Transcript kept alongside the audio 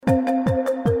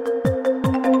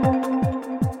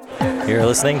You're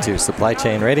listening to Supply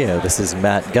Chain Radio. This is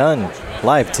Matt Gunn,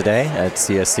 live today at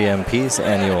CSCMP's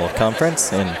annual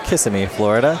conference in Kissimmee,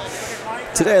 Florida.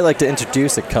 Today I'd like to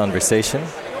introduce a conversation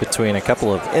between a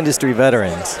couple of industry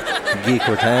veterans, Guy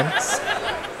Courtin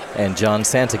and John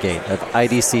Santagate of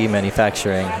IDC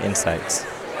Manufacturing Insights.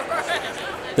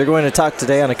 They're going to talk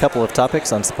today on a couple of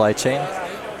topics on supply chain.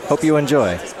 Hope you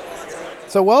enjoy.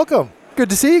 So welcome. Good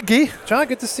to see you, Guy. John,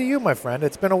 good to see you, my friend.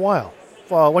 It's been a while.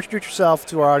 Well, why don't you introduce yourself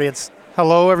to our audience?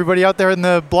 Hello, everybody out there in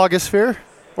the blogosphere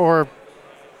or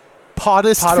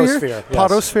podosphere. Yes.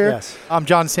 Podosphere. Yes. I'm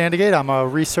John Santagate. I'm a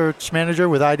research manager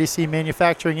with IDC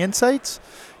Manufacturing Insights,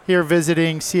 here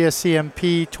visiting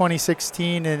CSCMP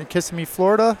 2016 in Kissimmee,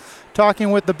 Florida,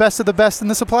 talking with the best of the best in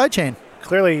the supply chain.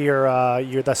 Clearly, your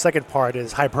the second part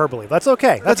is hyperbole. That's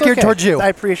okay. That's geared towards you. I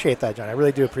appreciate that, John. I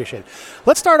really do appreciate it.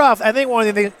 Let's start off. I think one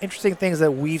of the interesting things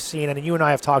that we've seen, and you and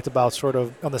I have talked about sort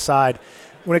of on the side,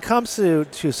 when it comes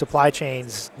to supply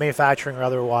chains, manufacturing or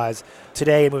otherwise,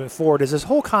 today and moving forward, is this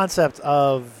whole concept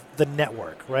of the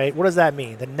network, right? What does that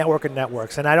mean? The network of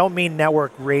networks. And I don't mean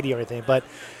network radio or anything, but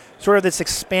sort of this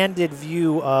expanded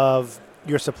view of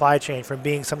your supply chain from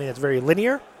being something that's very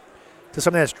linear to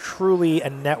something that's truly a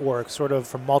network, sort of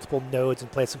from multiple nodes in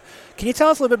place. Can you tell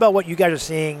us a little bit about what you guys are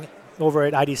seeing over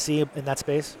at IDC in that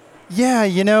space? Yeah,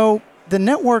 the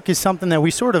network is something that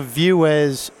we sort of view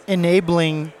as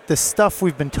enabling the stuff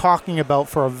we've been talking about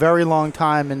for a very long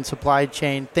time in supply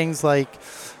chain, things like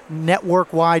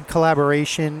network-wide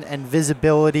collaboration and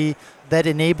visibility that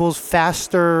enables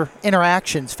faster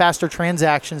interactions, faster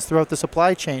transactions throughout the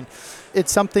supply chain.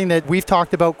 It's something that we've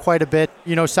talked about quite a bit,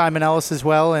 Simon Ellis as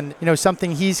well, and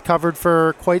something he's covered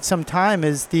for quite some time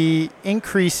is the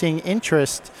increasing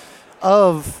interest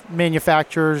of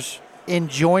manufacturers in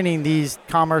joining these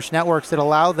commerce networks that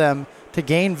allow them to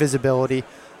gain visibility,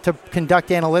 to conduct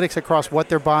analytics across what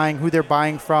they're buying, who they're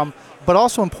buying from, but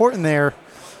also important there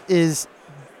is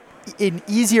an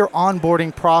easier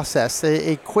onboarding process,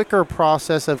 a quicker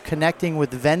process of connecting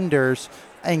with vendors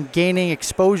and gaining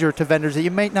exposure to vendors that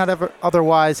you might not ever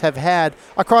otherwise have had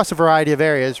across a variety of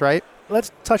areas, right?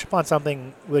 Let's touch upon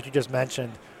something that you just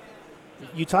mentioned.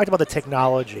 You talked about the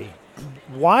technology.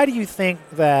 Why do you think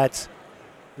that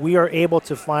we are able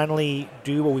to finally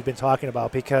do what we've been talking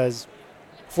about? Because,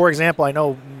 for example, I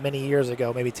know many years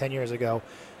ago, maybe 10 years ago,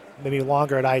 maybe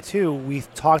longer at I2, we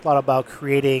talked a lot about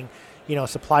creating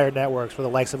supplier networks for the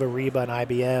likes of Ariba and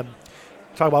IBM.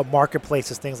 Talk about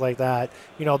marketplaces, things like that.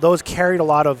 Those carried a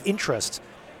lot of interest.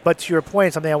 But to your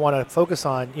point, something I want to focus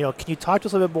on, can you talk to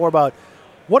us a little bit more about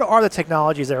what are the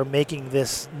technologies that are making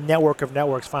this network of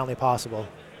networks finally possible?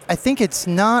 I think it's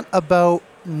not about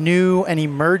new and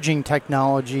emerging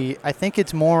technology. I think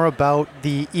it's more about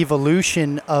the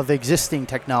evolution of existing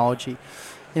technology.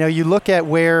 You look at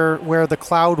where the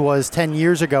cloud was 10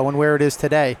 years ago and where it is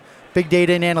today. Big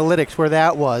data and analytics, where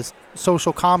that was.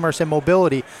 Social commerce and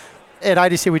mobility. At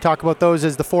IDC, we talk about those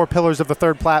as the four pillars of the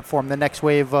third platform, the next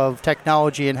wave of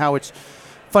technology and how it's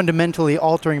fundamentally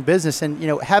altering business. And,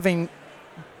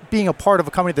 being a part of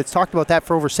a company that's talked about that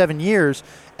for over 7 years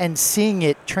and seeing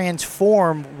it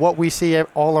transform what we see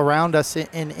all around us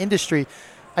in industry,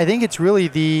 I think it's really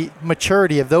the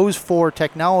maturity of those four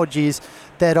technologies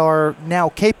that are now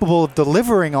capable of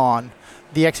delivering on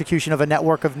the execution of a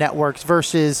network of networks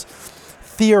versus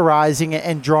theorizing it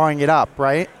and drawing it up,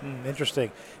 right?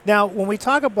 Interesting. Now, when we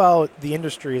talk about the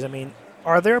industries,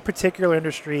 are there particular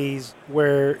industries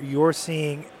where you're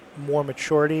seeing more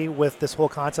maturity with this whole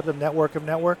concept of network of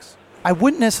networks? I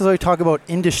wouldn't necessarily talk about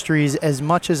industries as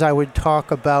much as I would talk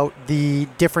about the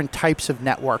different types of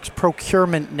networks,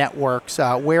 procurement networks,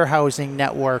 warehousing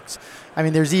networks.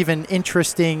 There's even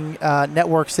interesting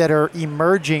networks that are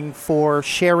emerging for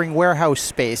sharing warehouse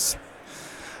space.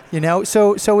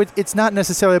 So it's not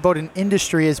necessarily about an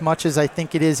industry as much as I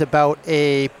think it is about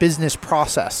a business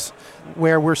process,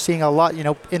 where we're seeing a lot,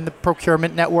 in the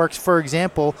procurement networks, for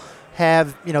example,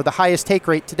 have, the highest take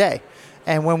rate today.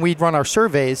 And when we run our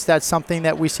surveys, that's something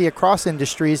that we see across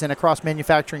industries and across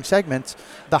manufacturing segments,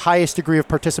 the highest degree of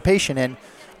participation in,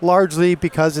 largely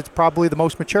because it's probably the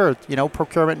most mature.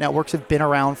 Procurement networks have been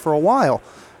around for a while,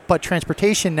 but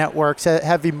transportation networks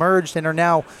have emerged and are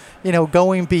now,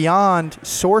 going beyond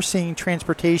sourcing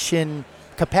transportation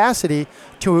capacity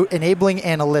to enabling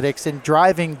analytics and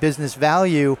driving business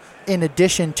value in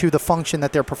addition to the function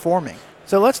that they're performing.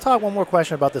 So let's talk one more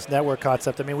question about this network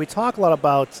concept. We talk a lot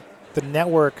about the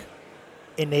network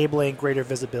enabling greater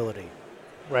visibility,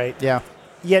 right? Yeah.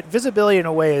 Yet visibility in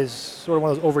a way is sort of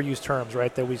one of those overused terms,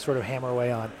 right, that we sort of hammer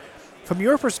away on. From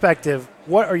your perspective,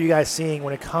 what are you guys seeing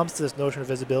when it comes to this notion of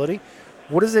visibility?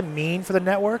 What does it mean for the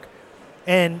network?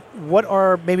 And what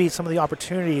are maybe some of the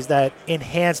opportunities that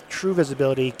enhanced true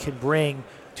visibility can bring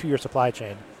to your supply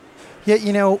chain?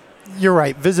 Yeah, you're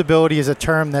right. Visibility is a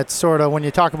term that's sort of, when you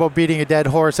talk about beating a dead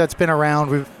horse, that's been around.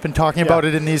 We've been talking about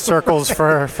it in these circles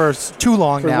for too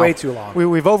long now. For way too long.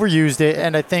 We've overused it,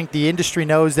 and I think the industry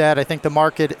knows that. I think the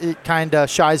market, it kind of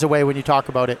shies away when you talk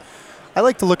about it. I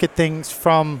like to look at things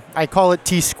from, I call it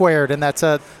T squared, and that's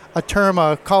a term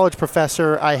a college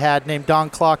professor I had named Don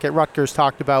Klock at Rutgers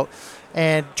talked about,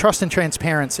 and trust and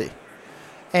transparency.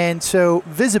 And so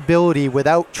visibility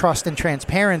without trust and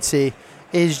transparency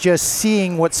is just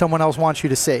seeing what someone else wants you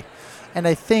to see. And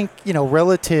I think,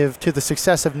 relative to the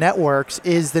success of networks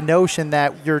is the notion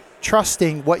that you're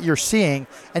trusting what you're seeing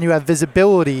and you have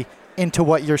visibility into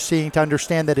what you're seeing to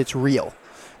understand that it's real.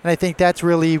 And I think that's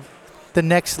really the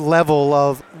next level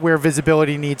of where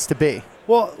visibility needs to be.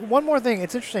 Well, one more thing.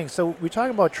 It's interesting. So we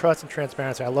talk about trust and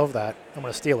transparency. I love that. I'm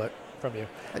going to steal it from you.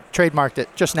 I trademarked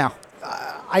it just now.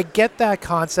 I get that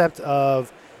concept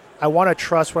of I want to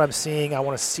trust what I'm seeing. I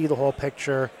want to see the whole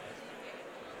picture.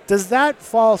 Does that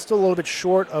fall still a little bit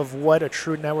short of what a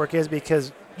true network is?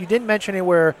 Because you didn't mention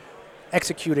anywhere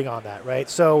executing on that, right?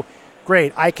 So,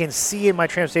 great. I can see in my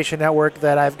transportation network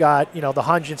that I've got, the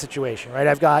Hunjin situation, right?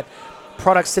 I've got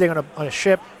products sitting on a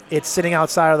ship. It's sitting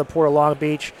outside of the port of Long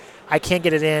Beach. I can't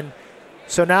get it in.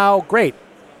 So now, great.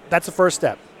 That's the first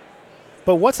step.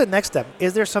 But what's the next step?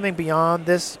 Is there something beyond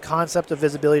this concept of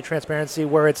visibility, transparency,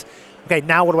 where it's, okay,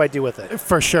 now what do I do with it?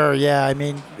 For sure, yeah. I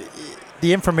mean,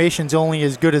 the information's only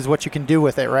as good as what you can do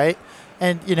with it, right?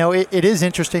 And, it is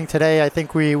interesting today. I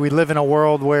think we live in a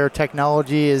world where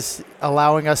technology is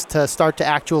allowing us to start to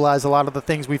actualize a lot of the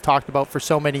things we've talked about for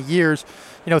so many years.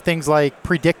 Things like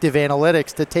predictive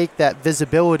analytics to take that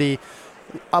visibility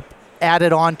up,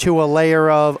 added onto a layer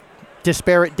of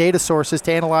disparate data sources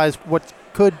to analyze what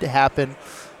could happen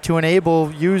to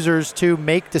enable users to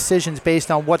make decisions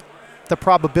based on what the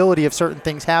probability of certain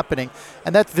things happening.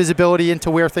 And that's visibility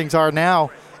into where things are now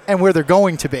and where they're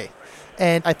going to be.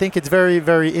 And I think it's very,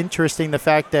 very interesting the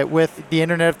fact that with the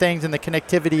Internet of Things and the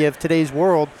connectivity of today's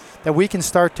world, that we can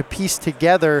start to piece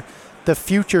together the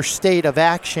future state of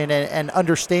action and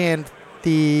understand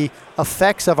the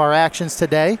effects of our actions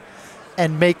today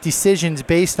and make decisions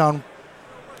based on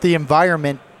the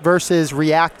environment versus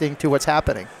reacting to what's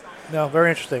happening. No,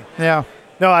 very interesting. Yeah.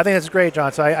 No, I think that's great,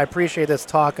 John. So I appreciate this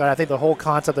talk. I think the whole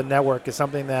concept of network is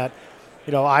something that,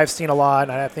 I've seen a lot,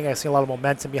 and I think I've seen a lot of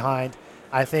momentum behind.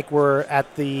 I think we're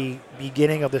at the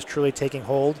beginning of this truly taking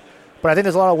hold. But I think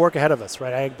there's a lot of work ahead of us,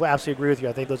 right? I absolutely agree with you.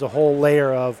 I think there's a whole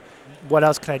layer of what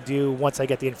else can I do once I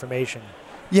get the information.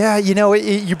 Yeah,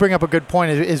 you bring up a good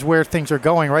point is where things are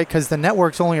going, right? Because the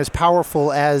network's only as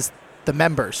powerful as the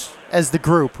members, as the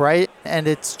group, right? And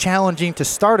it's challenging to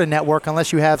start a network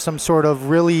unless you have some sort of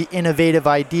really innovative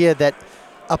idea that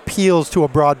appeals to a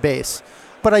broad base.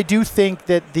 But I do think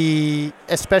that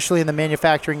especially in the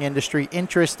manufacturing industry,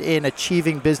 interest in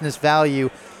achieving business value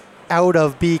out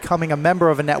of becoming a member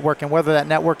of a network, and whether that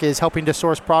network is helping to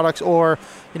source products or,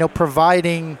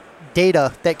 providing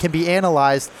data that can be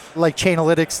analyzed, like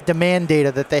Chainalytics demand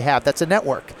data that they have, that's a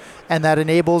network. And that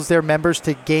enables their members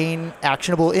to gain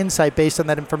actionable insight based on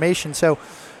that information. So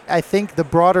I think the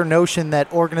broader notion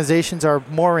that organizations are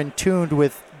more in tune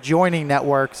with joining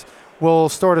networks will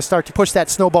start to push that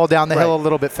snowball down the hill a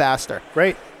little bit faster.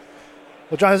 Great.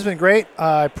 Well, John, this has been great.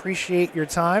 I appreciate your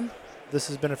time. This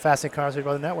has been a fascinating conversation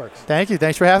about the networks. Thank you.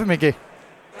 Thanks for having me, Guy.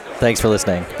 Thanks for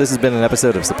listening. This has been an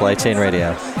episode of Supply Chain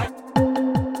Radio.